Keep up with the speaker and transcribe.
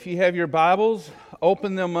If you have your Bibles,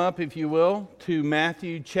 open them up, if you will, to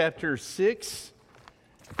Matthew chapter 6.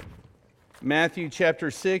 Matthew chapter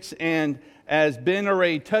 6, and as Ben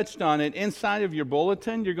already touched on it, inside of your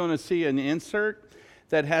bulletin, you're going to see an insert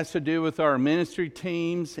that has to do with our ministry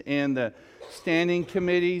teams and the standing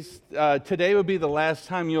committees. Today will be the last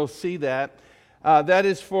time you'll see that. That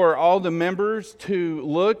is for all the members to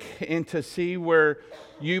look and to see where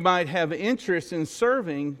you might have interest in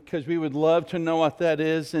serving, because we would love to know what that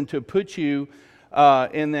is and to put you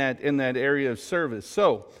in that area of service.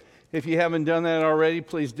 So, if you haven't done that already,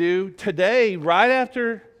 please do. Today, right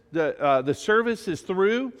after the service is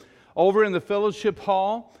through, over in the fellowship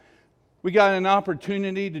hall, we got an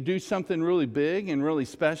opportunity to do something really big and really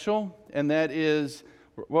special, and that is,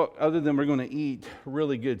 well, other than we're going to eat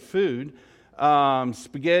really good food,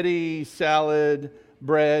 spaghetti, salad,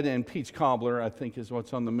 bread, and peach cobbler, I think is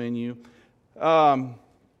what's on the menu.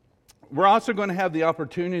 We're also going to have the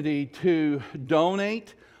opportunity to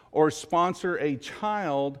donate or sponsor a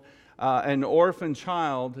child, an orphan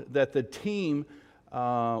child that the team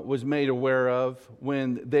was made aware of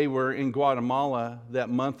when they were in Guatemala that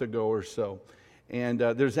month ago or so. And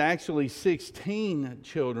there's actually 16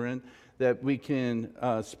 children that we can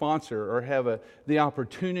sponsor or have the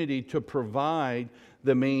opportunity to provide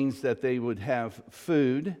the means that they would have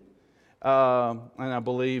food, and I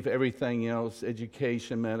believe everything else,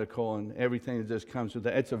 education, medical, and everything that just comes with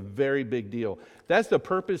that. It's a very big deal. That's the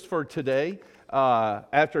purpose for today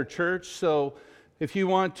after church. So if you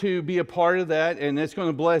want to be a part of that, and it's going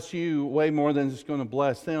to bless you way more than it's going to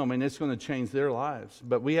bless them, and it's going to change their lives.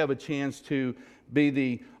 But we have a chance to be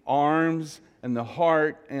the arms and the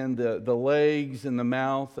heart and the legs and the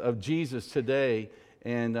mouth of Jesus today,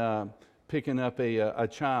 and picking up a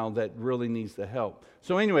child that really needs the help.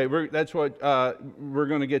 So anyway, that's what we're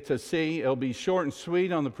going to get to see. It'll be short and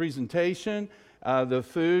sweet on the presentation. The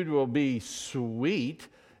food will be sweet,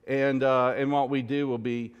 and what we do will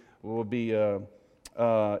be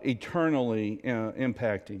eternally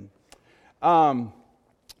impacting.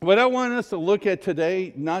 What I want us to look at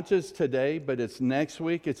today, not just today, but it's next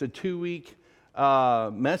week. It's a 2-week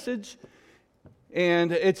message.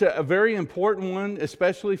 And it's a very important one,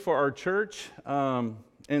 especially for our church.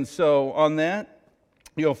 And so on that,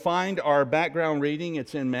 you'll find our background reading.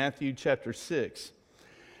 It's in Matthew chapter 6.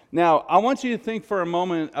 Now, I want you to think for a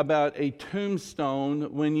moment about a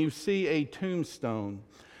tombstone when you see a tombstone.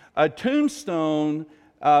 A tombstone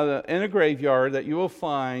in a graveyard that you will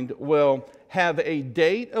find will have a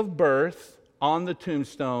date of birth on the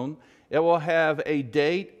tombstone. It will have a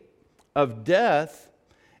date of death,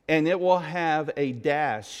 and it will have a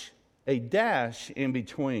dash in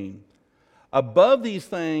between. Above these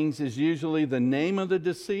things is usually the name of the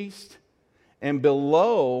deceased, and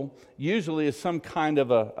below usually is some kind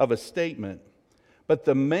of a statement. But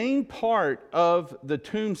the main part of the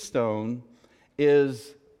tombstone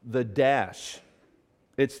is the dash.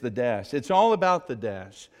 It's the dash. It's all about the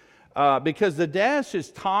dash. Because the dash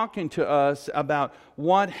is talking to us about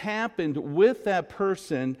what happened with that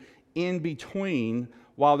person in between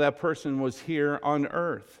while that person was here on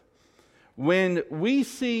earth. When we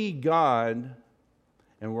see God,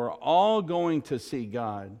 and we're all going to see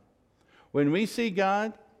God, when we see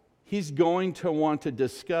God, He's going to want to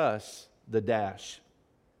discuss the dash.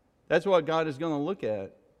 That's what God is going to look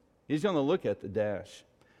at. He's going to look at the dash.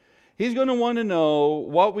 He's going to want to know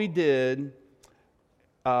what we did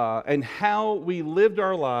and how we lived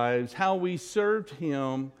our lives, how we served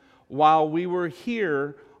Him while we were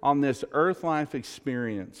here on this earth life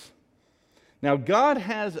experience. Now, God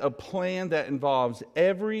has a plan that involves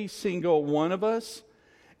every single one of us,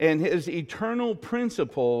 and His eternal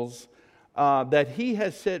principles that He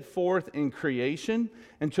has set forth in creation,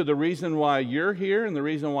 and to the reason why you're here and the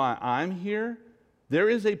reason why I'm here, there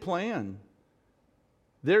is a plan.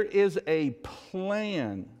 There is a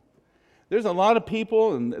plan. There's a lot of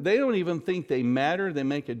people, and they don't even think they matter, they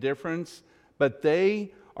make a difference, but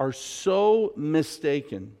they are so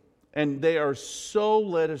mistaken, and they are so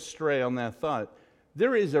led astray on that thought.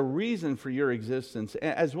 There is a reason for your existence,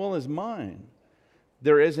 as well as mine.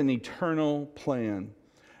 There is an eternal plan.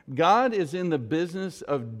 God is in the business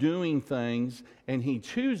of doing things, and He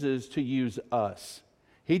chooses to use us.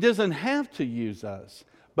 He doesn't have to use us,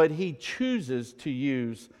 but He chooses to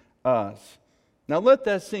use us. Now let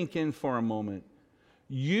that sink in for a moment.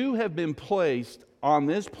 You have been placed on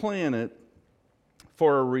this planet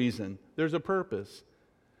for a reason. There's a purpose.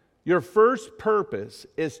 Your first purpose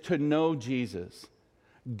is to know Jesus.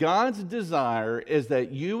 God's desire is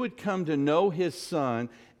that you would come to know His Son,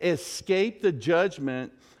 escape the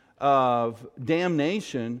judgment of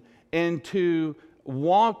damnation, and to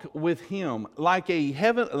walk with Him like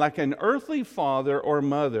an earthly father or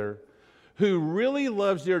mother who really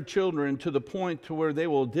loves their children to the point to where they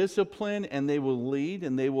will discipline and they will lead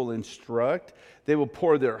and they will instruct. They will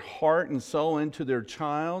pour their heart and soul into their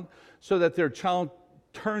child so that their child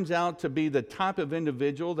turns out to be the type of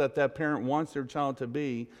individual that that parent wants their child to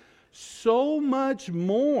be. So much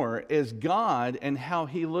more is God and how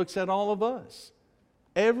He looks at all of us.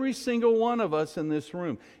 Every single one of us in this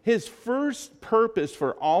room. His first purpose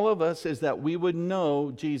for all of us is that we would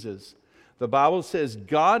know Jesus. The Bible says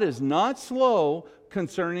God is not slow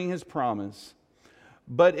concerning His promise,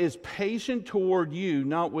 but is patient toward you,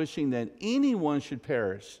 not wishing that anyone should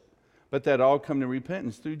perish, but that all come to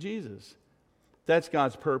repentance through Jesus. That's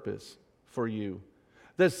God's purpose for you.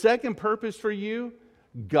 The second purpose for you,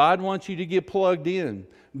 God wants you to get plugged in.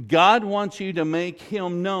 God wants you to make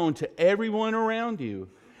Him known to everyone around you.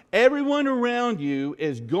 Everyone around you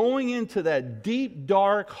is going into that deep,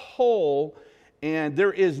 dark hole, and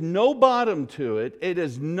there is no bottom to it. It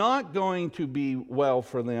is not going to be well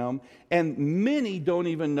for them, and many don't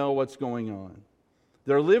even know what's going on.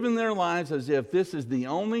 They're living their lives as if this is the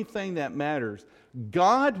only thing that matters.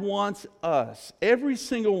 God wants us, every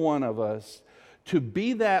single one of us, to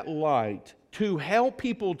be that light, to help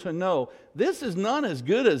people to know this is not as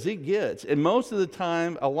good as it gets. And most of the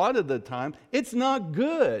time, a lot of the time, it's not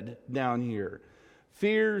good down here.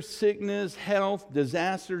 Fear, sickness, health,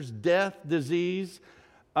 disasters, death, disease.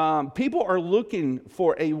 People are looking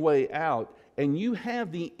for a way out, and you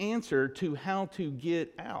have the answer to how to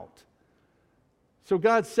get out. So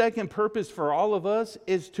God's second purpose for all of us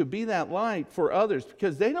is to be that light for others,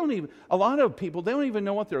 because a lot of people, they don't even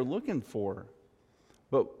know what they're looking for.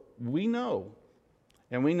 But we know,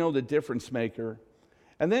 and we know the difference maker.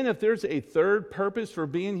 And then if there's a third purpose for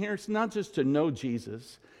being here, it's not just to know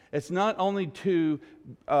Jesus. It's not only to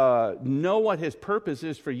know what His purpose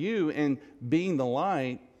is for you in being the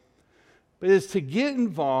light, but it's to get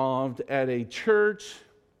involved at a church,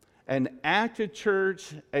 an active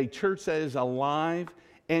church, a church that is alive,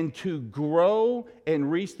 and to grow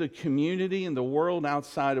and reach the community and the world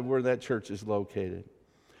outside of where that church is located.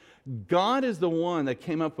 God is the one that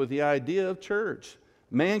came up with the idea of church.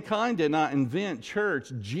 Mankind did not invent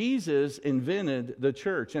church. Jesus invented the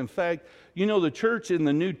church. In fact, the church in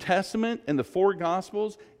the New Testament and the four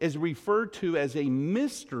Gospels is referred to as a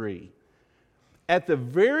mystery. At the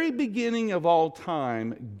very beginning of all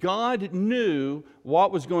time, God knew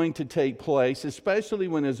what was going to take place, especially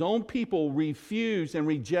when His own people refused and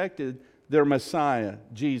rejected their Messiah,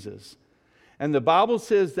 Jesus. And the Bible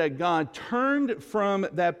says that God turned from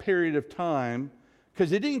that period of time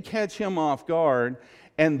because it didn't catch Him off guard,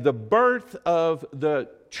 and the birth of the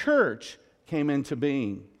church came into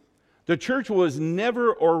being. The church was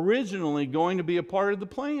never originally going to be a part of the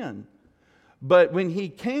plan. But when He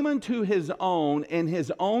came unto His own, and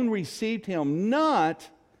His own received Him not,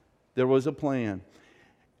 there was a plan.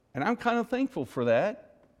 And I'm kind of thankful for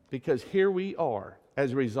that, because here we are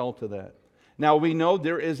as a result of that. Now we know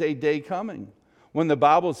there is a day coming when the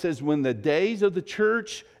Bible says when the days of the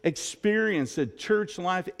church experience, the church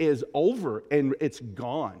life is over and it's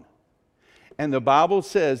gone. And the Bible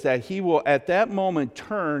says that He will at that moment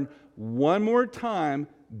turn one more time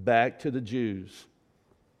back to the Jews.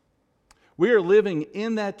 We are living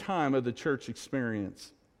in that time of the church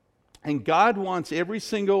experience. And God wants every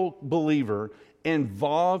single believer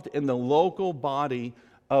involved in the local body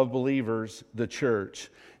of believers, the church.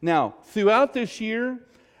 Now, throughout this year,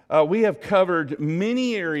 we have covered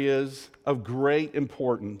many areas of great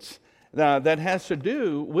importance that has to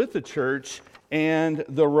do with the church and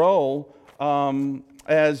the role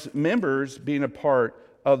as members being a part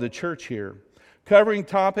of the church here. Covering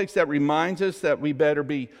topics that reminds us that we better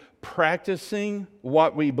be practicing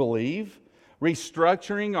what we believe,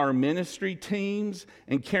 restructuring our ministry teams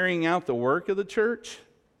and carrying out the work of the church,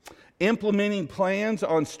 implementing plans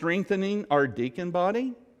on strengthening our deacon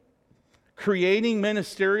body, creating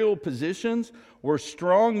ministerial positions where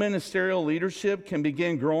strong ministerial leadership can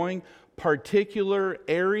begin growing particular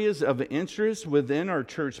areas of interest within our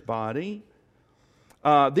church body.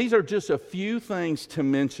 These are just a few things to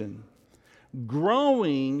mention.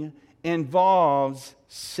 Growing involves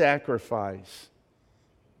sacrifice.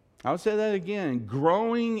 I'll say that again.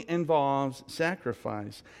 Growing involves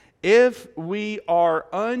sacrifice. If we are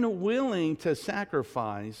unwilling to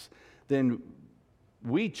sacrifice, then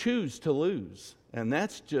we choose to lose. And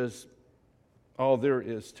that's just all there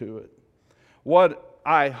is to it. What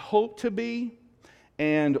I hope to be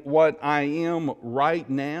and what I am right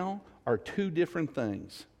now are two different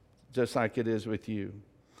things, just like it is with you.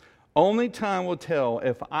 Only time will tell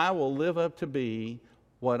if I will live up to be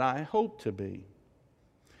what I hope to be.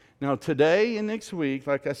 Now, today and next week,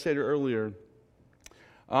 like I said earlier,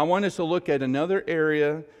 I want us to look at another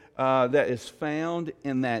area that is found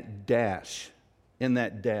in that dash.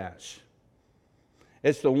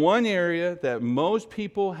 It's the one area that most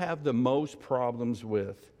people have the most problems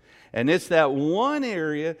with. And it's that one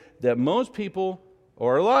area that most people,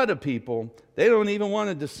 or a lot of people, they don't even want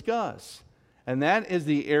to discuss. And that is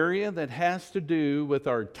the area that has to do with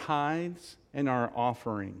our tithes and our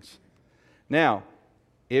offerings. Now,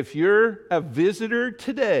 if you're a visitor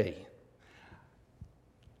today,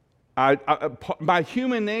 my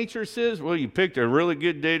human nature says, well, you picked a really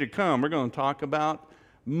good day to come. We're going to talk about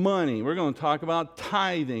money. We're going to talk about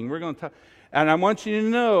tithing. And I want you to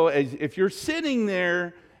know, if you're sitting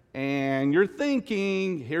there and you're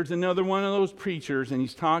thinking, here's another one of those preachers, and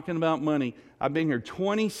he's talking about money. I've been here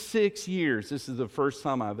 26 years. This is the first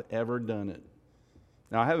time I've ever done it.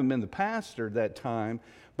 Now, I haven't been the pastor that time,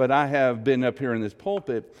 but I have been up here in this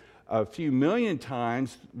pulpit a few million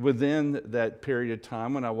times within that period of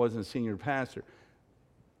time when I wasn't a senior pastor.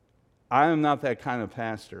 I am not that kind of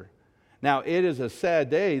pastor. Now, it is a sad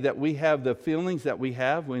day that we have the feelings that we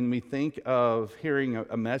have when we think of hearing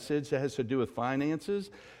a message that has to do with finances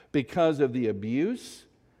because of the abuse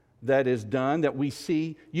that is done, that we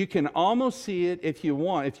see. You can almost see it if you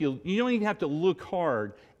want. You don't even have to look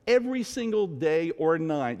hard. Every single day or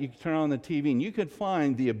night, you can turn on the TV and you can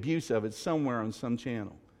find the abuse of it somewhere on some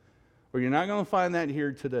channel. Well, you're not going to find that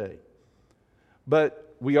here today.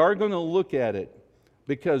 But we are going to look at it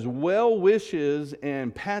because well wishes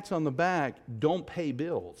and pats on the back don't pay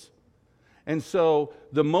bills. And so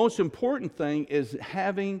the most important thing is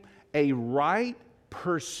having a right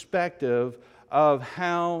perspective of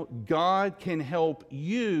how God can help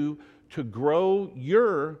you to grow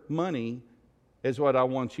your money is what I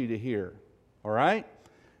want you to hear. All right?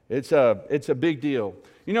 It's a big deal.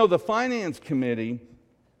 You know, the finance committee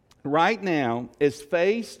right now is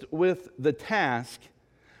faced with the task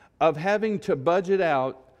of having to budget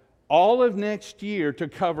out all of next year to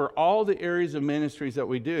cover all the areas of ministries that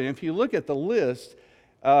we do. And if you look at the list,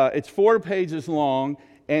 it's 4 pages long,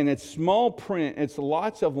 and it's small print. It's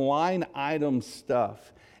lots of line item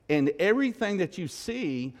stuff. And everything that you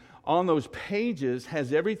see on those pages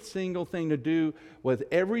has every single thing to do with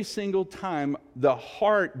every single time the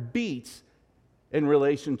heart beats in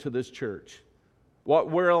relation to this church.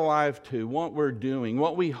 What we're alive to, what we're doing,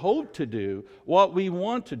 what we hope to do, what we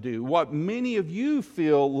want to do, what many of you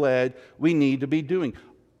feel led we need to be doing.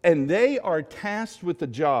 And they are tasked with the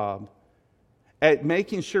job at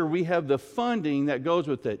making sure we have the funding that goes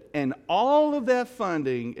with it. And all of that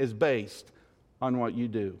funding is based on what you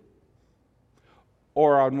do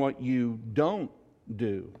or on what you don't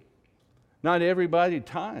do. Not everybody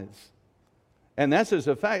tithes. And that's just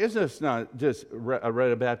a fact. It's just not just a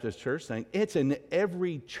Red Baptist church thing. It's an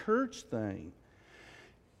every church thing.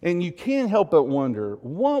 And you can't help but wonder,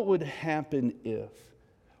 what would happen if?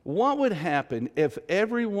 What would happen if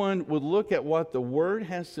everyone would look at what the Word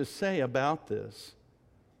has to say about this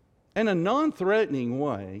in a non-threatening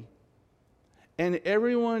way, and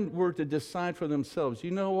everyone were to decide for themselves,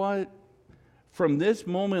 you know what? From this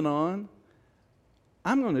moment on,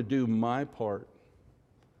 I'm going to do my part.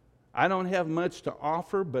 I don't have much to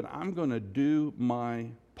offer, but I'm going to do my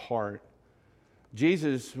part.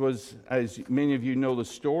 Jesus was, as many of you know the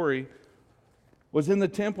story, was in the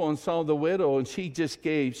temple and saw the widow, and she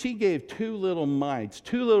gave 2 little mites,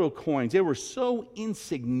 2 little coins. They were so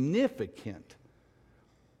insignificant.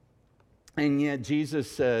 And yet Jesus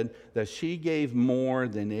said that she gave more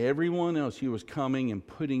than everyone else. She was coming and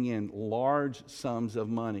putting in large sums of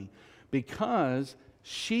money because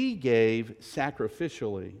she gave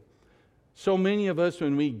sacrificially. So many of us,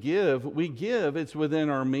 when we give, it's within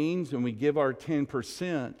our means, and we give our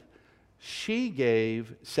 10%. She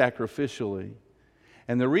gave sacrificially.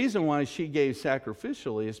 And the reason why she gave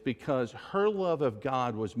sacrificially is because her love of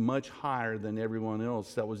God was much higher than everyone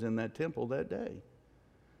else that was in that temple that day.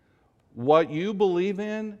 What you believe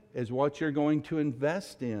in is what you're going to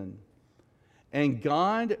invest in. And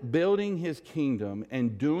God building His kingdom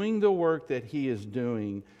and doing the work that He is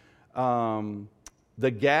doing,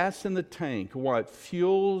 the gas in the tank, what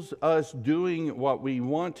fuels us doing what we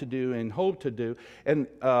want to do and hope to do, and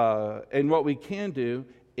what we can do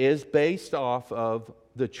is based off of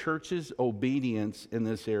the church's obedience in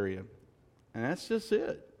this area. And that's just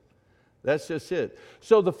it. That's just it.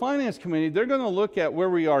 So the finance committee, they're going to look at where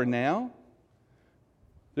we are now.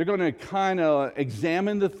 They're going to kind of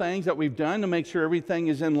examine the things that we've done to make sure everything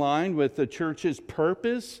is in line with the church's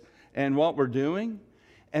purpose and what we're doing.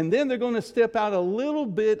 And then they're going to step out a little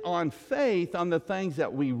bit on faith on the things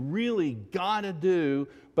that we really got to do,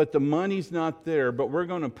 but the money's not there. But we're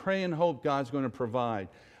going to pray and hope God's going to provide.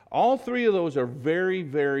 All three of those are very,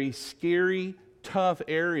 very scary, tough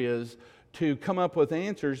areas to come up with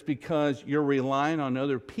answers because you're relying on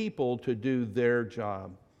other people to do their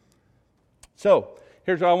job. So,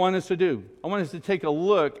 here's what I want us to do. I want us to take a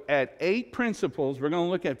look at 8 principles. We're going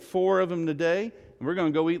to look at 4 of them today, and we're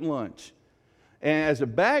going to go eat lunch. And as a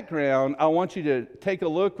background, I want you to take a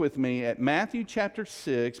look with me at Matthew chapter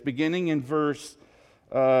 6, beginning in verse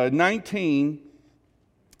 19,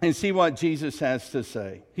 and see what Jesus has to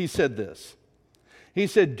say. He said this. He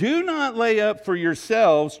said, "Do not lay up for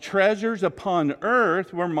yourselves treasures upon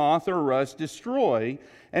earth where moth or rust destroy,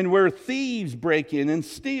 and where thieves break in and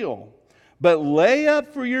steal. But lay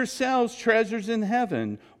up for yourselves treasures in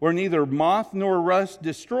heaven, where neither moth nor rust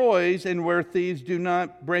destroys, and where thieves do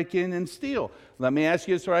not break in and steal." Let me ask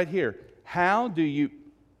you this right here. How do you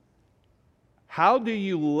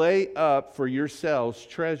lay up for yourselves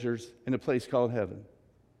treasures in a place called heaven?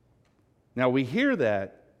 Now we hear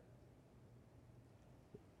that.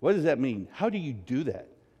 What does that mean? How do you do that?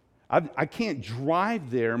 I can't drive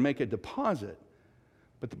there and make a deposit.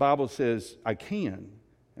 But the Bible says I can.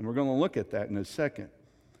 And we're going to look at that in a second.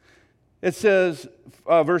 It says,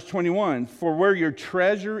 verse 21, "For where your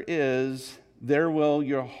treasure is, there will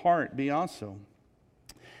your heart be also.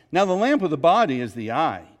 Now the lamp of the body is the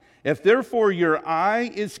eye. If therefore your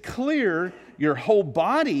eye is clear, your whole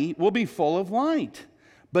body will be full of light.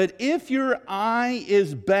 But if your eye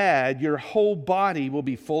is bad, your whole body will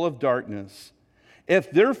be full of darkness.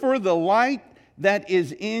 If therefore the light that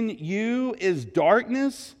is in you is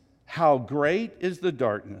darkness, how great is the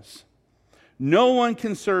darkness? No one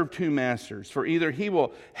can serve 2 masters, for either he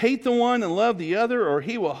will hate the one and love the other, or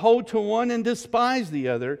he will hold to one and despise the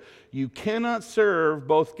other. You cannot serve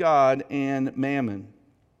both God and mammon.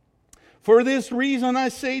 For this reason I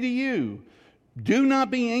say to you, do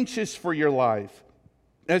not be anxious for your life,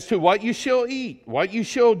 as to what you shall eat, what you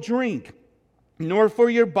shall drink, nor for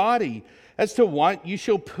your body, as to what you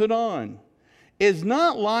shall put on. Is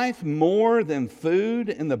not life more than food,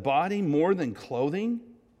 and the body more than clothing?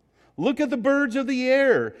 Look at the birds of the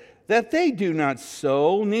air, that they do not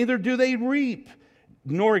sow, neither do they reap,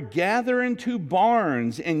 nor gather into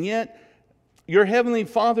barns, and yet your heavenly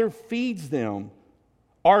Father feeds them.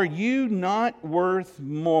 Are you not worth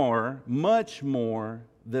more, much more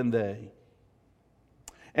than they?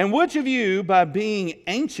 And which of you, by being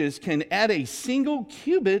anxious, can add a single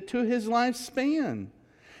cubit to his lifespan?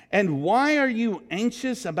 And why are you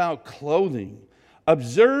anxious about clothing?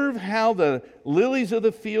 Observe how the lilies of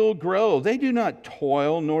the field grow. They do not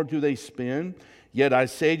toil, nor do they spin. Yet I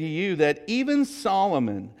say to you that even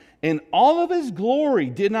Solomon, in all of his glory,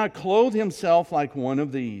 did not clothe himself like one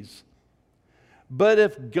of these. But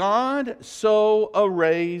if God so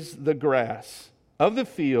arrays the grass of the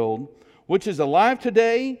field, which is alive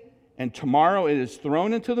today, and tomorrow it is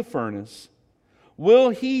thrown into the furnace, will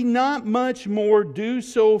he not much more do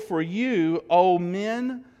so for you, O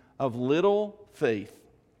men of little faith?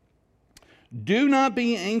 Do not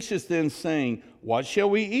be anxious then, saying, what shall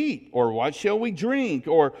we eat? Or what shall we drink?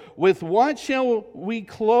 Or with what shall we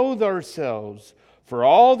clothe ourselves? For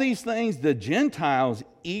all these things the Gentiles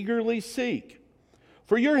eagerly seek.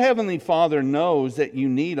 For your heavenly Father knows that you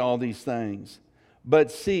need all these things.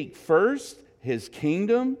 But seek first his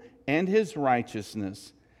kingdom and his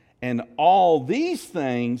righteousness, and all these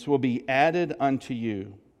things will be added unto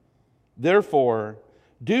you. Therefore,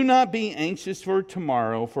 do not be anxious for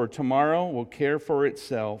tomorrow will care for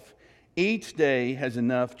itself. Each day has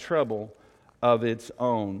enough trouble of its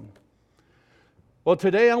own. Well,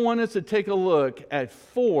 today I want us to take a look at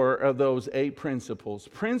 4 of those 8 principles.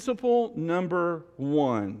 Principle number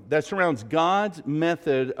 1, that surrounds God's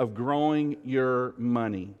method of growing your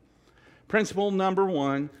money. Principle number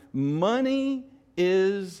 1, money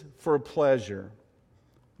is for pleasure.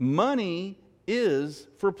 Money is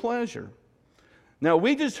for pleasure. Now,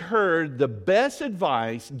 we just heard the best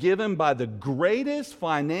advice given by the greatest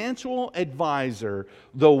financial advisor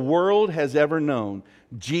the world has ever known,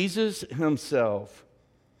 Jesus himself.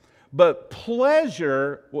 But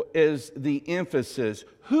pleasure is the emphasis.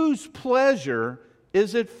 Whose pleasure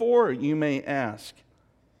is it for, you may ask?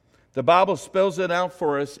 The Bible spells it out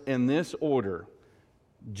for us in this order: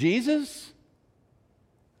 Jesus,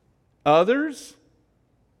 others,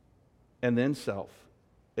 and then self.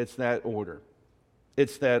 It's that order.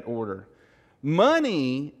 It's that order.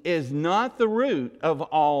 Money is not the root of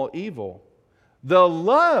all evil. The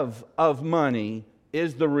love of money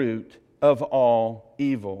is the root of all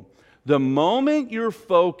evil. The moment your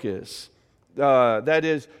focus that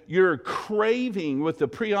is, your craving with the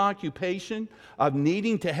preoccupation of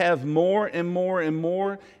needing to have more and more and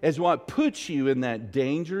more is what puts you in that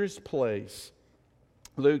dangerous place.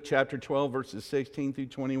 Luke chapter 12, verses 16 through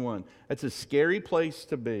 21. That's a scary place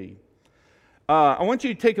to be. I want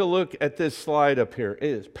you to take a look at this slide up here. It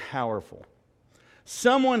is powerful.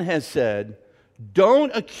 Someone has said,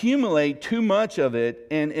 don't accumulate too much of it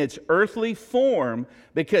in its earthly form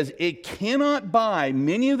because it cannot buy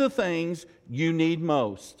many of the things you need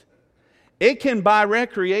most. It can buy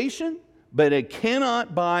recreation, but it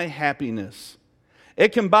cannot buy happiness.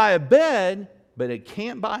 It can buy a bed, but it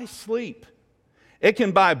can't buy sleep. It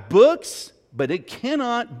can buy books, but it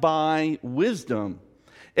cannot buy wisdom.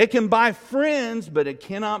 It can buy friends, but it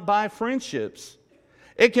cannot buy friendships.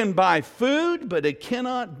 It can buy food, but it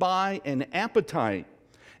cannot buy an appetite.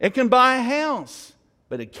 It can buy a house,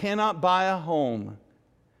 but it cannot buy a home.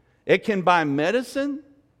 It can buy medicine,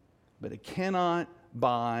 but it cannot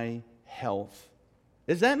buy health.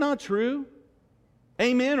 Is that not true?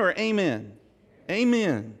 Amen or amen?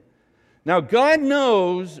 Amen. Now, God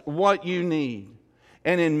knows what you need.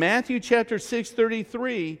 And in Matthew chapter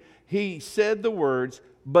 6:33, He said the words,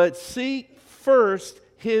 but seek first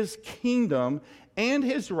His kingdom and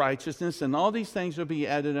His righteousness, and all these things will be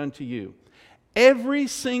added unto you. Every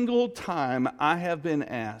single time I have been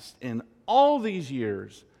asked in all these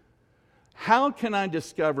years, how can I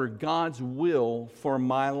discover God's will for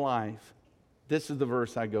my life? This is the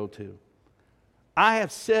verse I go to. I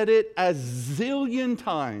have said it a zillion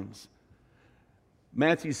times.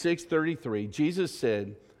 Matthew 6:33, Jesus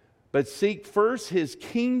said, but seek first His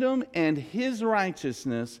kingdom and His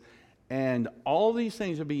righteousness, and all these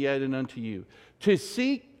things will be added unto you. To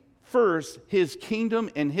seek first His kingdom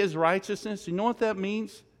and His righteousness, you know what that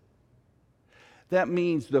means? That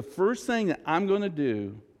means the first thing that I'm going to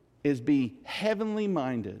do is be heavenly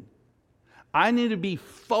minded. I need to be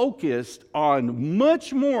focused on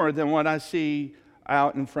much more than what I see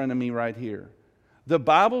out in front of me right here. The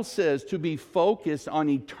Bible says to be focused on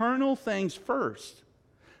eternal things first.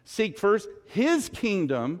 Seek first His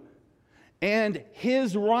kingdom and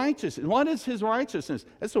His righteousness. What is His righteousness?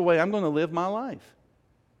 That's the way I'm going to live my life.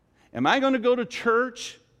 Am I going to go to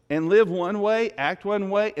church and live one way, act one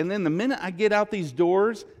way, and then the minute I get out these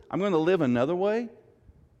doors, I'm going to live another way?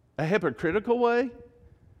 A hypocritical way?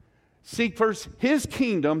 Seek first His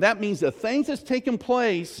kingdom. That means the things that's taking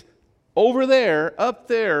place over there, up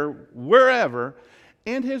there, wherever,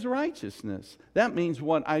 and His righteousness. That means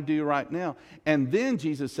what I do right now. And then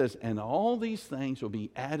Jesus says, and all these things will be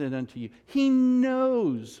added unto you. He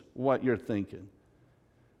knows what you're thinking.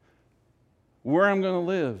 Where I'm going to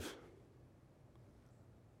live.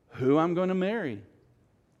 Who I'm going to marry.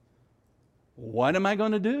 What am I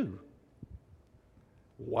going to do?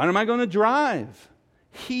 What am I going to drive?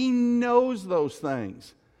 He knows those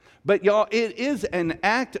things. But y'all, it is an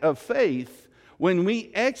act of faith when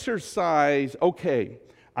we exercise, okay,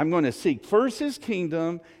 I'm going to seek first His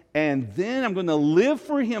kingdom, and then I'm going to live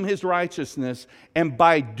for Him, His righteousness, and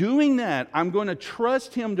by doing that, I'm going to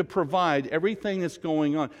trust Him to provide everything that's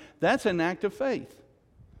going on. That's an act of faith.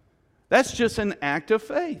 That's just an act of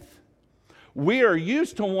faith. We are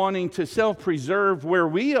used to wanting to self-preserve where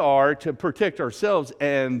we are to protect ourselves,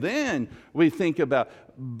 and then we think about,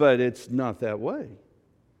 but it's not that way.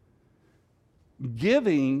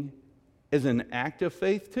 Giving is an act of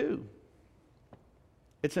faith too.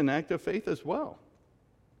 It's an act of faith as well.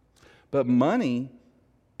 But money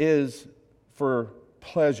is for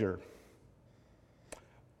pleasure.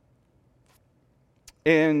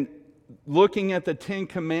 And looking at the Ten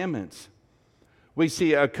Commandments, we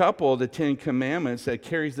see a couple of the Ten Commandments that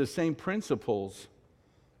carries the same principles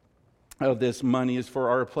of this money is for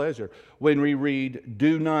our pleasure. When we read,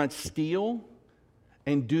 do not steal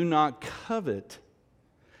and do not covet.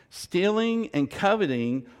 Stealing and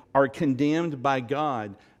coveting are condemned by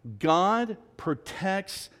God. God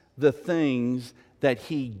protects the things that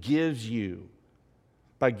He gives you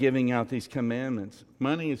by giving out these commandments.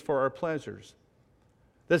 Money is for our pleasures.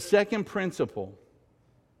 The second principle,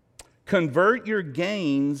 convert your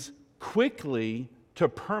gains quickly to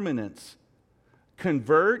permanence.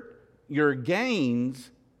 Convert your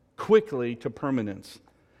gains quickly to permanence.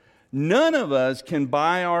 None of us can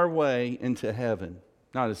buy our way into heaven.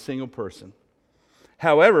 Not a single person.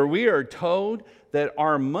 However, we are told that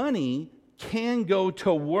our money can go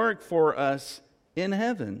to work for us in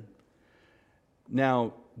heaven.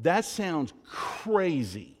 Now, that sounds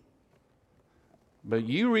crazy. But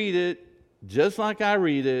you read it just like I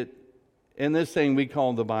read it in this thing we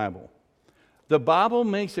call the Bible. The Bible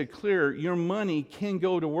makes it clear your money can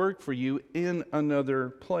go to work for you in another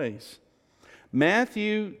place.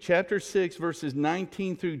 Matthew chapter 6, verses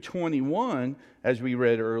 19 through 21, as we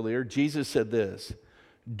read earlier, Jesus said this,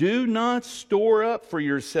 "Do not store up for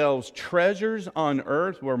yourselves treasures on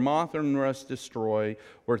earth where moth and rust destroy,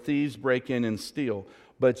 where thieves break in and steal.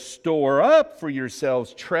 But store up for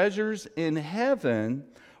yourselves treasures in heaven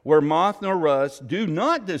where moth nor rust do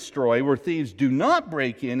not destroy, where thieves do not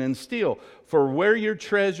break in and steal. For where your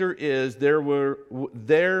treasure is, there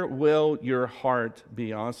will your heart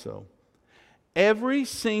be also." Every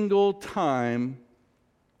single time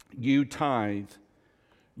you tithe,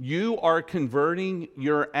 you are converting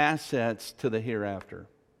your assets to the hereafter.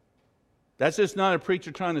 That's just not a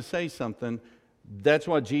preacher trying to say something. That's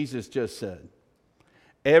what Jesus just said.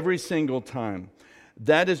 Every single time.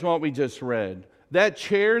 That is what we just read. That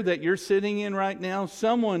chair that you're sitting in right now,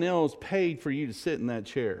 someone else paid for you to sit in that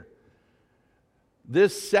chair.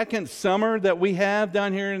 This second summer that we have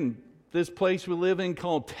down here in this place we live in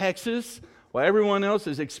called Texas, well, everyone else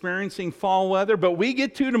is experiencing fall weather, but we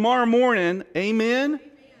get to tomorrow morning. Amen?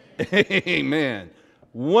 Amen. Amen.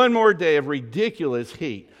 One more day of ridiculous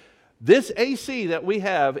heat. This AC that we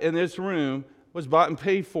have in this room was bought and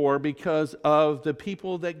paid for because of the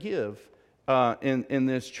people that give in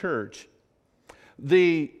this church.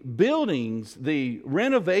 The buildings, the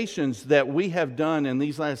renovations that we have done in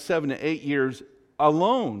these last 7 to 8 years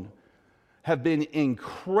alone have been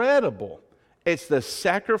incredible. It's the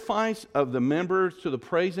sacrifice of the members to the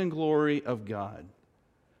praise and glory of God.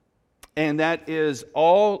 And that is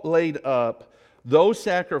all laid up. Those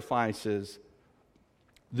sacrifices,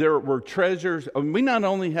 there were treasures. We not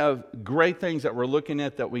only have great things that we're looking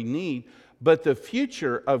at that we need, but the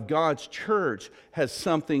future of God's church has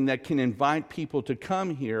something that can invite people to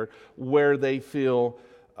come here where they feel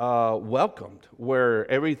welcomed, where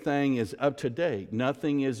everything is up to date.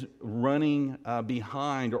 Nothing is running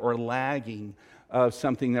behind or lagging of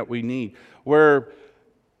something that we need. Where,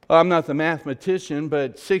 I'm not the mathematician,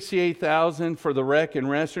 but $68,000 for the rec and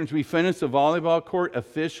restrooms. We finished the volleyball court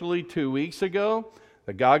officially 2 weeks ago.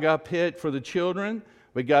 The Gaga pit for the children.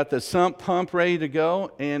 We got the sump pump ready to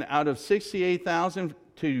go. And out of $68,000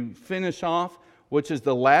 to finish off, which is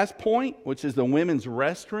the last point, which is the women's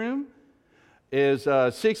restroom, is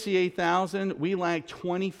 $68,000. We lack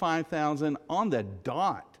 $25,000 on the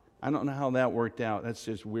dot. I don't know how that worked out. That's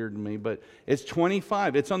just weird to me, but it's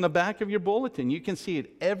 25. It's on the back of your bulletin. You can see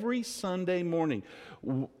it every Sunday morning.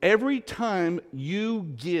 Every time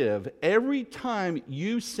you give, every time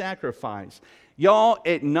you sacrifice, y'all,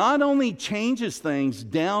 it not only changes things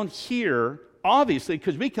down here, obviously,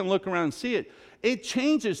 because we can look around and see it, it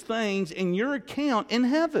changes things in your account in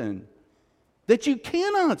heaven that you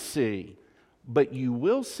cannot see. But you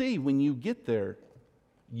will see when you get there.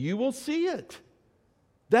 You will see it.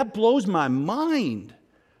 That blows my mind.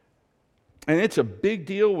 And it's a big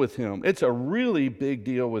deal with Him. It's a really big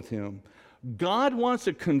deal with Him. God wants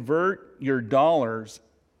to convert your dollars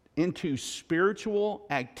into spiritual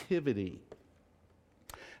activity.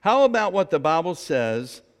 How about what the Bible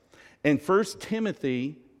says in 1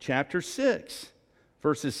 Timothy chapter 6,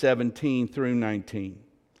 verses 17 through 19?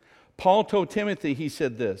 Paul told Timothy, he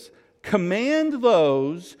said this, "Command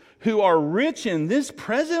those who are rich in this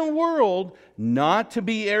present world not to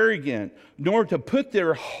be arrogant, nor to put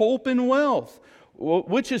their hope in wealth,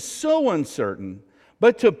 which is so uncertain,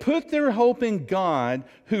 but to put their hope in God,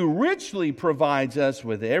 who richly provides us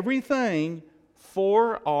with everything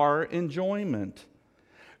for our enjoyment.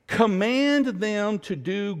 Command them to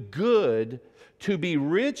do good, to be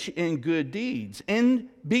rich in good deeds, and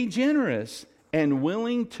be generous and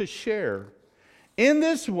willing to share. In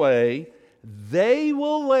this way, they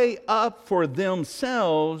will lay up for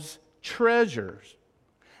themselves treasures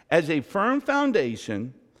as a firm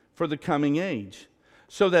foundation for the coming age,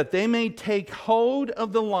 so that they may take hold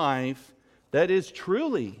of the life that is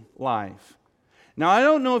truly life." Now, I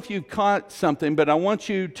don't know if you caught something, but I want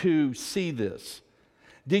you to see this.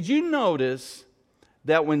 Did you notice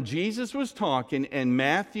that when Jesus was talking in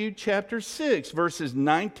Matthew chapter 6, verses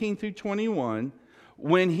 19 through 21,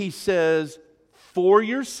 when He says, "for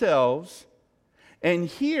yourselves," and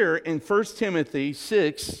here in 1 Timothy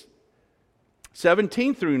 6,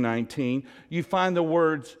 17 through 19, you find the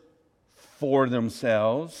words "for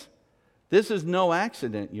themselves." This is no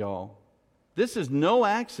accident, y'all. This is no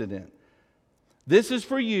accident. This is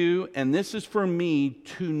for you and this is for me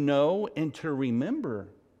to know and to remember.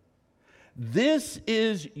 This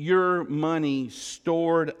is your money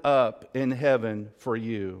stored up in heaven for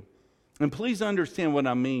you. And please understand what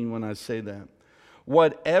I mean when I say that.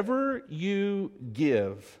 Whatever you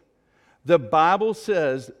give, the Bible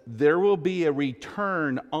says there will be a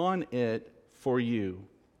return on it for you.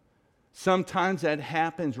 Sometimes that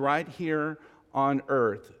happens right here on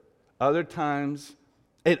earth. Other times,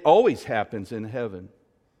 it always happens in heaven.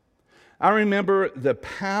 I remember the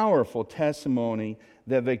powerful testimony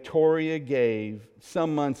that Victoria gave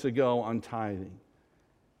some months ago on tithing.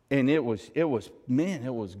 And it was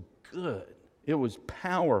good. It was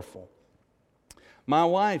powerful. My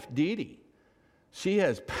wife, Dee Dee, she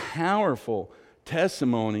has powerful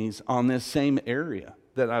testimonies on this same area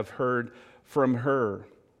that I've heard from her.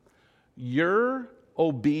 Your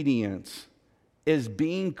obedience is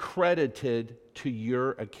being credited to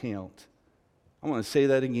your account. I want to say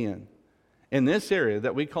that again. In this area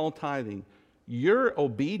that we call tithing, your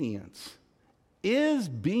obedience is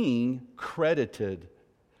being credited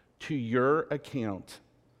to your account.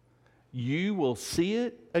 You will see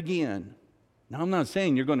it again. Now, I'm not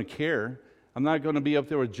saying you're going to care. I'm not going to be up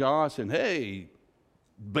there with Josh and, hey,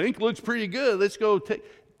 bank looks pretty good. Let's go take.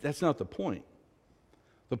 That's not the point.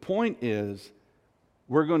 The point is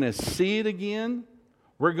we're going to see it again.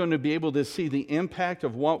 We're going to be able to see the impact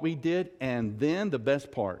of what we did. And then the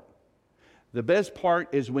best part. The best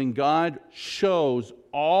part is when God shows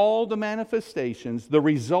all the manifestations, the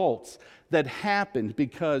results that happened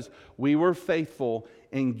because we were faithful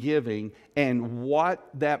in giving and what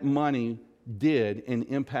that money did in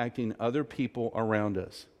impacting other people around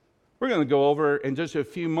us. We're going to go over in just a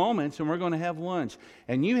few moments and we're going to have lunch.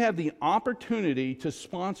 And you have the opportunity to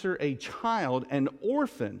sponsor a child, an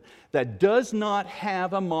orphan, that does not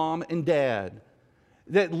have a mom and dad,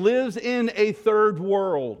 that lives in a third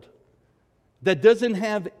world, that doesn't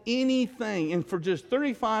have anything. And for just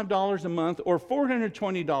 $35 a month or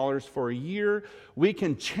 $420 for a year, we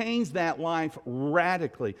can change that life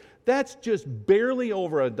radically. That's just barely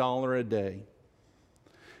over $1 a day.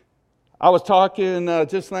 I was talking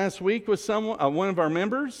just last week with someone, one of our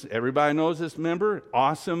members. Everybody knows this member,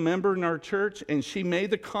 awesome member in our church. And she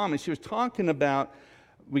made the comment. She was talking about,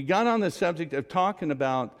 we got on the subject of talking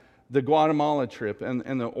about the Guatemala trip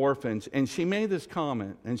and the orphans. And she made this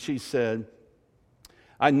comment. And she said,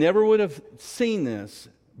 I never would have seen this,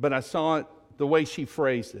 but I saw it the way she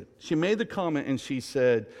phrased it. She made the comment and she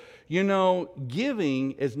said, you know,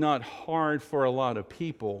 giving is not hard for a lot of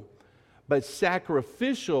people, but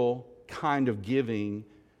sacrificial kind of giving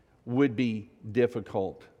would be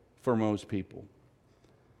difficult for most people.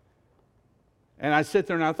 And I sat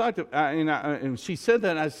there and I thought, and she said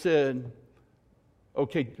that, and I said,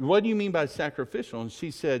 okay, what do you mean by sacrificial? And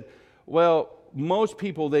she said, well, most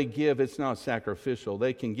people, they give, it's not sacrificial.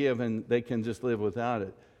 They can give and they can just live without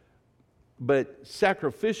it. But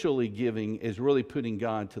sacrificially giving is really putting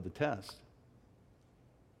God to the test.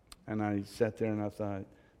 And I sat there and I thought,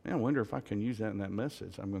 man, I wonder if I can use that in that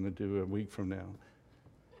message I'm going to do a week from now.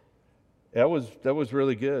 That was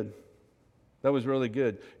really good. That was really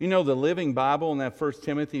good. You know, the Living Bible in that 1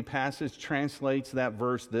 Timothy passage translates that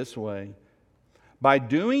verse this way. By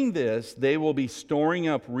doing this, they will be storing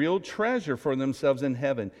up real treasure for themselves in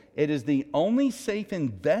heaven. It is the only safe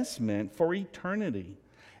investment for eternity.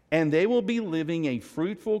 And they will be living a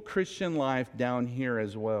fruitful Christian life down here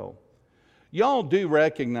as well. Y'all do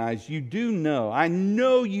recognize, you do know, I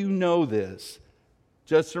know you know this.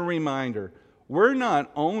 Just a reminder, we're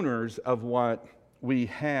not owners of what we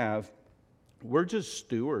have. We're just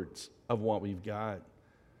stewards of what we've got.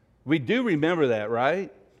 We do remember that,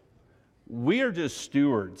 right? We are just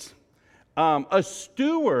stewards. A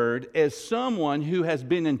steward is someone who has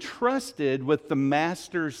been entrusted with the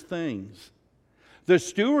master's things. The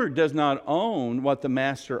steward does not own what the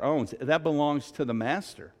master owns. That belongs to the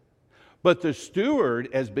master. But the steward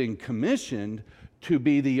has been commissioned to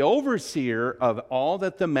be the overseer of all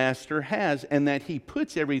that the master has and that he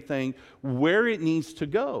puts everything where it needs to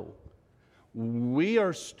go. We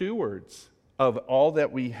are stewards of all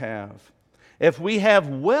that we have. If we have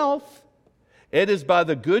wealth, it is by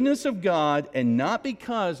the goodness of God and not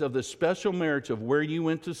because of the special merits of where you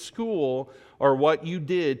went to school or what you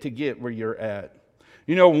did to get where you're at.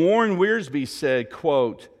 You know, Warren Wiersbe said,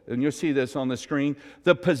 quote, and you'll see this on the screen,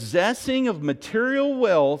 the possessing of material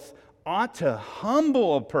wealth ought to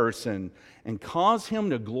humble a person and cause him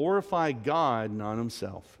to glorify God, not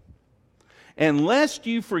himself. And lest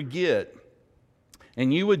you forget,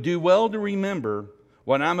 and you would do well to remember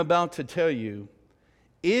what I'm about to tell you,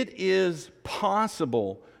 it is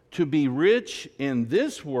possible to be rich in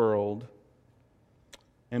this world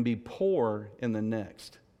and be poor in the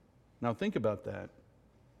next. Now think about that.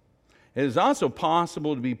 It is also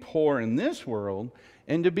possible to be poor in this world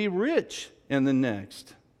and to be rich in the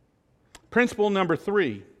next. Principle number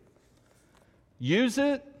 3, use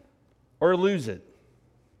it or lose it.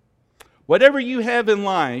 Whatever you have in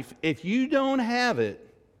life, if you don't use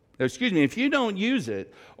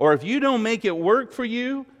it, or if you don't make it work for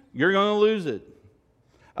you, you're going to lose it.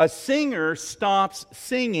 A singer stops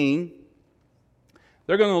singing,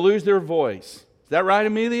 they're going to lose their voice. Is that right,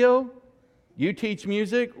 Emilio? You teach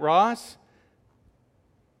music, Ross?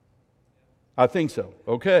 I think so.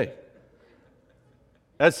 Okay.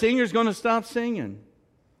 That singer's going to stop singing.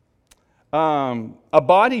 A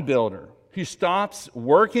bodybuilder who stops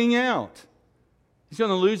working out, he's going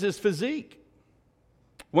to lose his physique.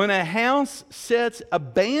 When a house sits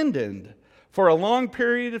abandoned for a long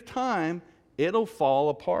period of time, it'll fall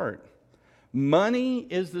apart. Money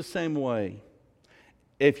is the same way.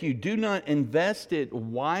 If you do not invest it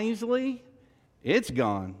wisely, it's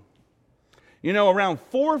gone. You know, around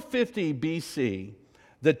 450 BC,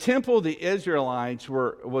 the temple of the Israelites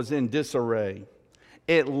was in disarray.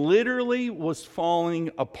 It literally was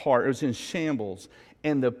falling apart. It was in shambles.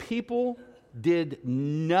 And the people did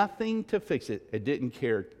nothing to fix it. It didn't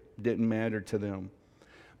care. It didn't matter to them.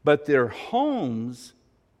 But their homes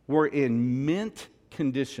were in mint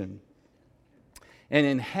condition. And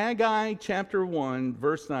in Haggai chapter 1,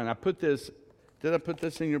 verse 9, did I put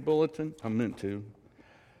this in your bulletin? I meant to.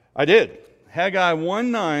 I did. Haggai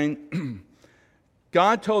 1:9,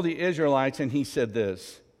 God told the Israelites, and he said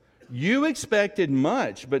this, "You expected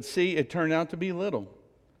much, but see, it turned out to be little.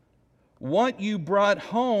 What you brought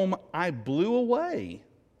home, I blew away.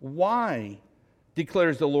 Why?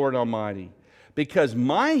 Declares the Lord Almighty. Because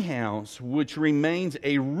my house, which remains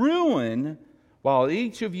a ruin, while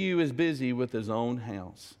each of you is busy with his own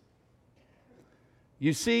house."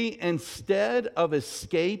 You see, instead of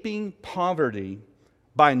escaping poverty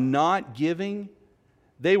by not giving,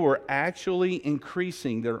 they were actually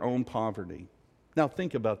increasing their own poverty. Now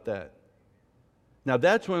think about that. Now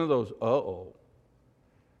that's one of those, uh-oh.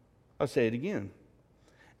 I'll say it again.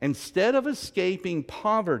 Instead of escaping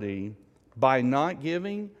poverty by not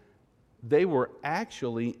giving, they were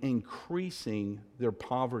actually increasing their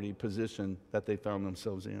poverty position that they found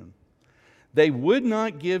themselves in. They would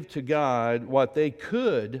not give to God what they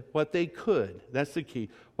could, that's the key,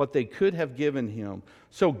 what they could have given him.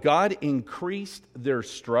 So God increased their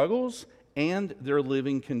struggles and their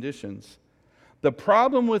living conditions. The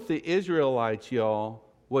problem with the Israelites, y'all,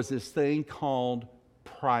 was this thing called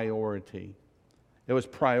priority. It was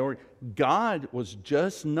priority. God was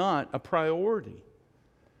just not a priority.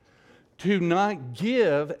 To not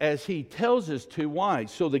give as he tells us to. Why?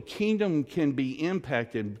 So the kingdom can be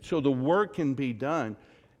impacted, so the work can be done,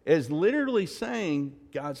 is literally saying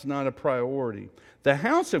God's not a priority. The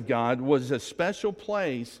house of God was a special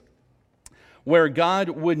place where God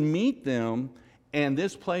would meet them, and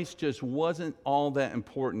this place just wasn't all that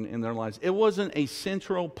important in their lives. It wasn't a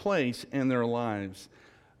central place in their lives.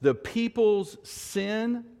 The people's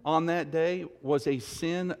sin on that day was a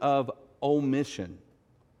sin of omission.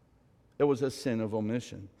 It was a sin of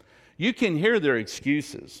omission. You can hear their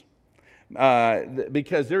excuses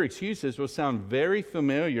because their excuses will sound very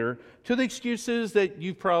familiar to the excuses that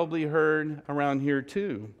you've probably heard around here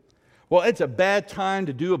too. Well, it's a bad time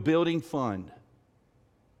to do a building fund.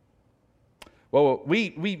 Well,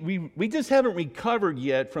 we just haven't recovered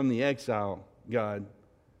yet from the exile, God.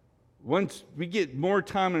 Once we get more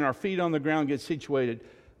time and our feet on the ground, get situated,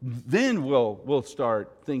 then we'll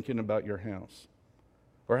start thinking about your house.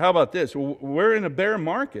 Or how about this? We're in a bear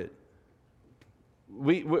market.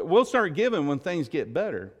 We'll start giving when things get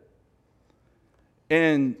better.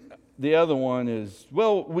 And the other one is,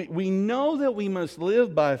 well, we know that we must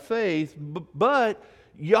live by faith, but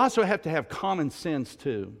you also have to have common sense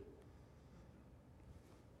too.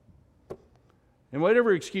 And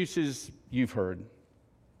whatever excuses you've heard.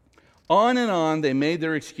 On and on, they made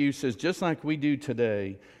their excuses just like we do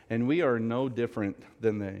today, and we are no different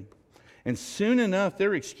than they. And soon enough,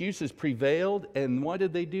 their excuses prevailed, and what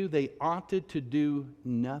did they do? They opted to do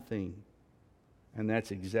nothing. And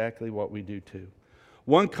that's exactly what we do too.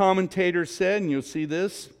 One commentator said, and you'll see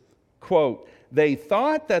this, quote, "They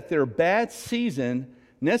thought that their bad season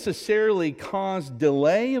necessarily caused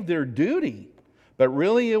delay of their duty, but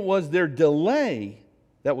really it was their delay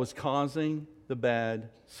that was causing the bad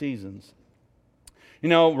seasons." You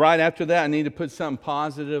know, right after that, I need to put something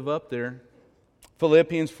positive up there.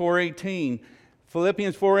 Philippians 4:18.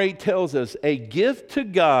 Philippians 4:8 tells us, "A gift to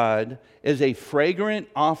God is a fragrant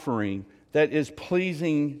offering that is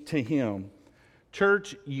pleasing to him."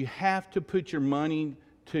 Church, you have to put your money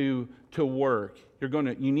to work.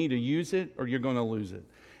 You need to use it or you're going to lose it.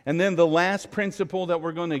 And then the last principle that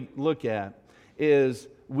we're going to look at is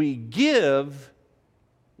we give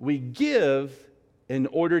in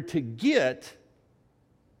order to get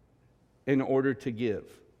in order to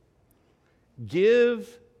give.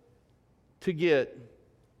 Give to get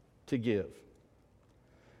to give.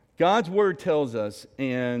 God's Word tells us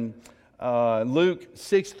in Luke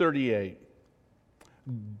 6:38,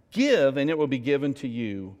 give and it will be given to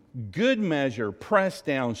you. Good measure, pressed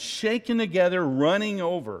down, shaken together, running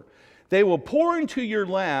over. They will pour into your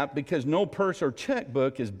lap because no purse or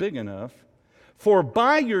checkbook is big enough. For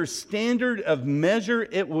by your standard of measure,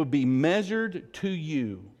 it will be measured to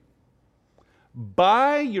you.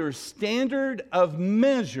 By your standard of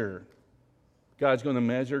measure, God's going to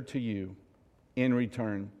measure to you in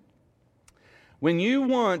return. When you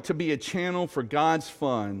want to be a channel for God's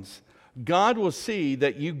funds, God will see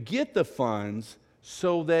that you get the funds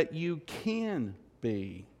so that you can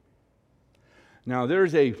be. Now,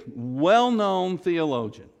 there's a well-known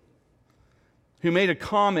theologian who made a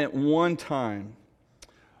comment one time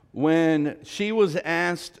when she was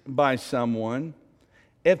asked by someone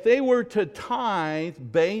if they were to tithe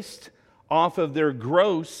based off of their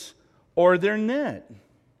gross or their net.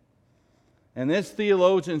 And this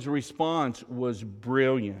theologian's response was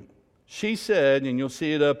brilliant. She said, and you'll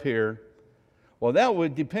see it up here, well, that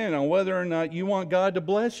would depend on whether or not you want God to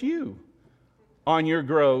bless you on your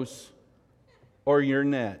gross or your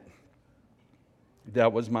net.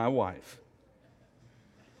 That was my wife.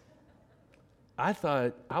 I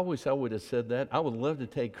wish I would have said that. I would love to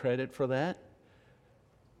take credit for that,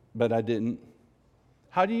 but I didn't.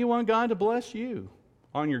 How do you want God to bless you?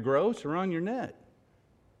 On your gross or on your net?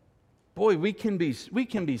 Boy, we can be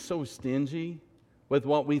so stingy with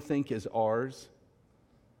what we think is ours.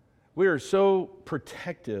 We are so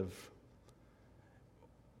protective.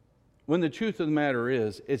 When the truth of the matter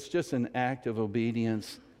is, it's just an act of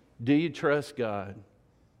obedience. Do you trust God?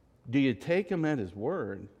 Do you take Him at His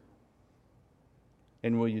word?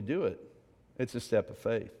 And will you do it? It's a step of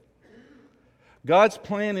faith. God's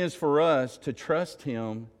plan is for us to trust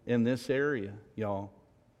Him in this area, y'all.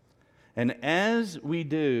 And as we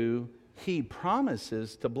do, He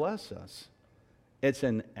promises to bless us. It's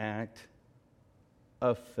an act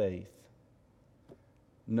of faith.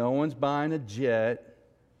 No one's buying a jet.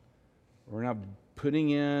 We're not putting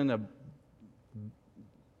in a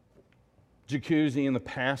jacuzzi in the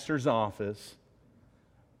pastor's office.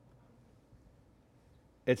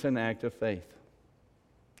 It's an act of faith.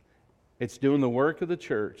 It's doing the work of the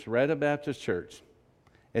church, Retta Baptist Church.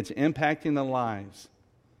 It's impacting the lives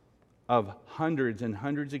of hundreds and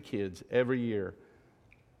hundreds of kids every year.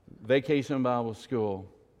 Vacation Bible School,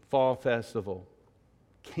 Fall Festival,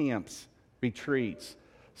 camps, retreats,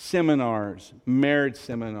 seminars, marriage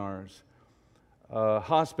seminars,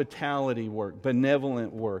 hospitality work,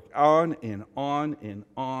 benevolent work, on and on and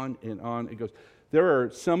on and on it goes. There are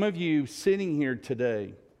some of you sitting here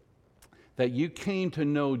today that you came to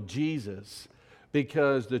know Jesus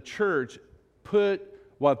because the church put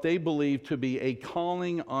what they believe to be a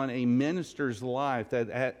calling on a minister's life,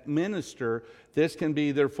 that minister, this can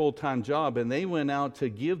be their full-time job, and they went out to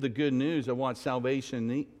give the good news of what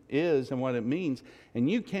salvation is and what it means, and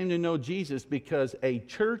you came to know Jesus because a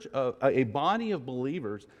church, a body of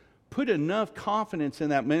believers put enough confidence in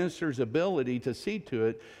that minister's ability to see to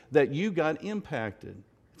it that you got impacted.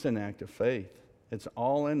 It's an act of faith. It's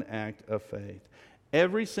all an act of faith.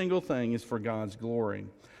 Every single thing is for God's glory.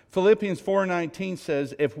 Philippians 4:19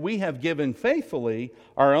 says, if we have given faithfully,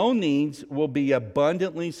 our own needs will be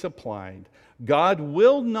abundantly supplied. God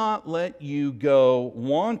will not let you go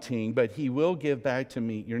wanting, but He will give back to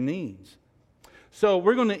meet your needs. So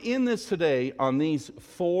we're going to end this today on these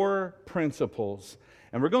 4 principles.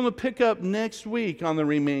 And we're going to pick up next week on the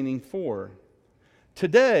remaining 4.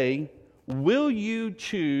 Today, will you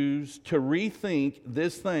choose to rethink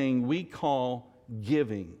this thing we call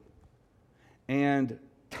giving and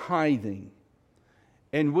tithing?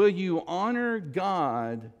 And will you honor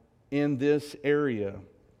God in this area?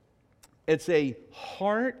 It's a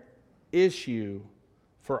heart issue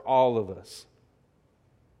for all of us.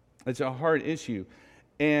 It's a heart issue.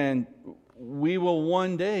 And we will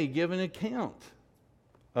one day give an account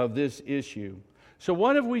of this issue. So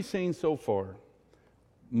what have we seen so far?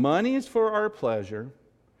 Money is for our pleasure.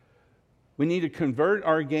 We need to convert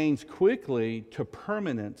our gains quickly to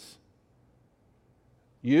permanence.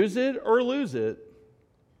 Use it or lose it.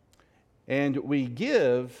 And we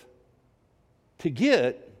give to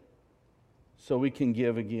get so we can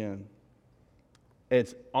give again.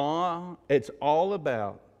 It's all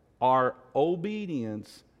about our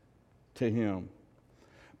obedience to Him.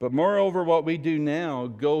 But moreover, what we do now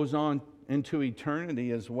goes on into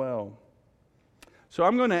eternity as well. So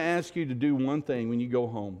I'm going to ask you to do one thing when you go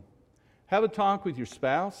home. Have a talk with your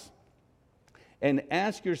spouse and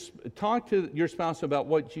talk to your spouse about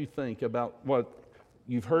what you think, about what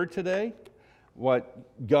you've heard today, what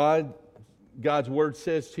God's Word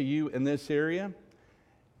says to you in this area.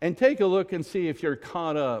 And take a look and see if you're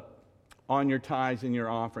caught up on your tithes and your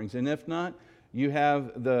offerings. And if not, you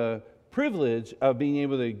have the privilege of being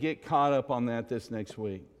able to get caught up on that this next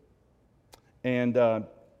week. And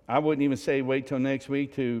I wouldn't even say wait till next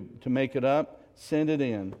week to make it up. Send it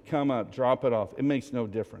in, come up, drop it off. It makes no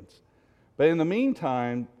difference. But in the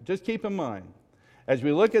meantime, just keep in mind, as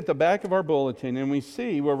we look at the back of our bulletin and we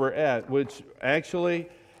see where we're at, which actually,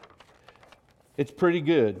 it's pretty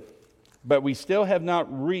good, but we still have not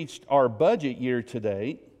reached our budget year to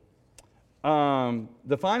date.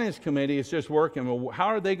 The Finance Committee is just working. Well, how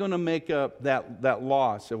are they going to make up that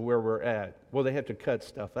loss of where we're at? Well, they have to cut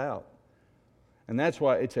stuff out. And that's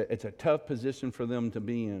why it's a tough position for them to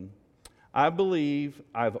be in. I've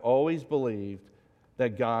always believed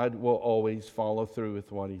that God will always follow through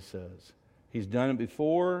with what He says. He's done it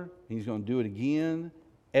before. He's going to do it again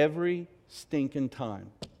every stinking time.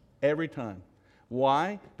 Every time.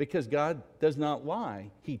 Why? Because God does not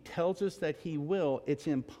lie. He tells us that He will. It's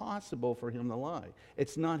impossible for Him to lie.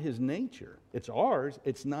 It's not His nature. It's ours.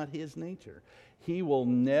 It's not His nature. He will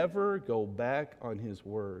never go back on His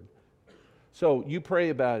word. So you pray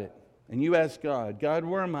about it and you ask God, God,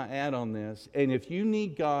 where am I at on this? And if you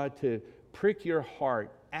need God to prick your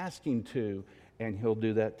heart, ask Him to, and He'll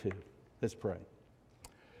do that too. Let's pray.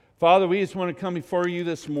 Father, we just want to come before You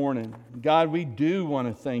this morning. God, we do want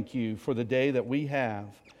to thank You for the day that we have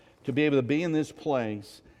to be able to be in this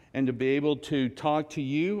place and to be able to talk to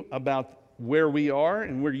You about where we are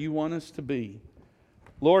and where You want us to be.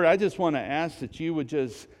 Lord, I just want to ask that You would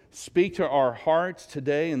just speak to our hearts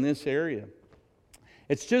today in this area.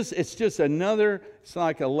 It's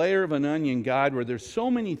like a layer of an onion, God, where there's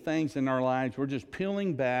so many things in our lives we're just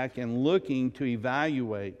peeling back and looking to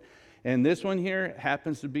evaluate. And this one here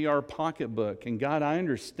happens to be our pocketbook. And God, I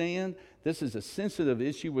understand this is a sensitive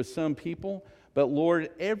issue with some people, but Lord,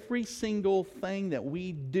 every single thing that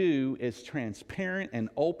we do is transparent and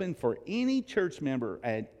open for any church member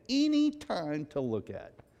at any time to look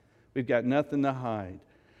at. We've got nothing to hide.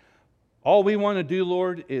 All we want to do,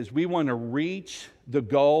 Lord, is we want to reach the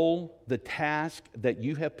goal, the task that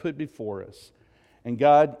You have put before us. And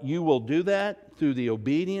God, You will do that through the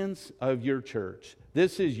obedience of Your church.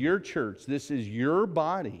 This is Your church. This is Your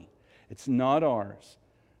body. It's not ours.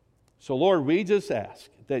 So, Lord, we just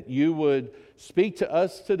ask that You would speak to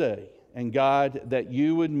us today. And God, that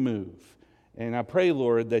You would move. And I pray,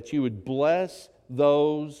 Lord, that You would bless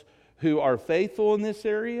those who are faithful in this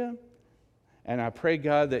area. And I pray,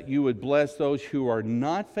 God, that You would bless those who are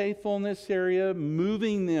not faithful in this area,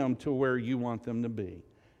 moving them to where You want them to be.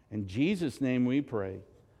 In Jesus' name we pray.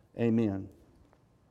 Amen.